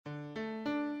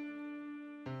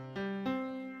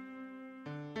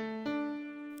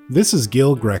This is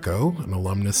Gil Greco, an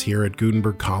alumnus here at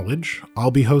Gutenberg College.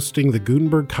 I'll be hosting the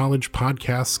Gutenberg College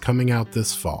podcast coming out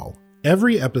this fall.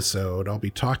 Every episode, I'll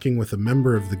be talking with a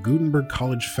member of the Gutenberg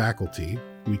College faculty,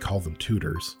 we call them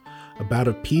tutors, about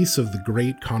a piece of the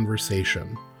great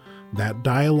conversation, that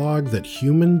dialogue that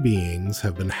human beings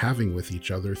have been having with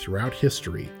each other throughout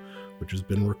history, which has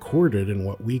been recorded in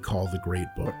what we call the great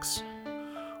books.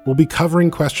 We'll be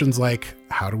covering questions like,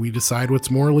 how do we decide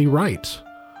what's morally right?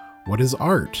 What is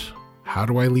art? How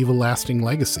do I leave a lasting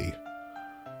legacy?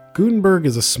 Gutenberg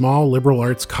is a small liberal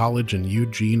arts college in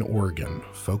Eugene, Oregon,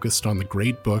 focused on the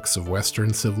great books of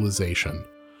Western civilization.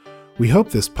 We hope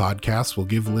this podcast will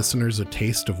give listeners a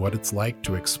taste of what it's like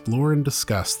to explore and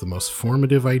discuss the most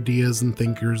formative ideas and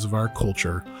thinkers of our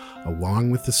culture,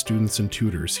 along with the students and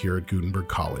tutors here at Gutenberg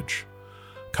College.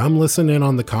 Come listen in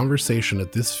on the conversation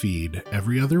at this feed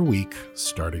every other week,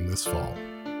 starting this fall.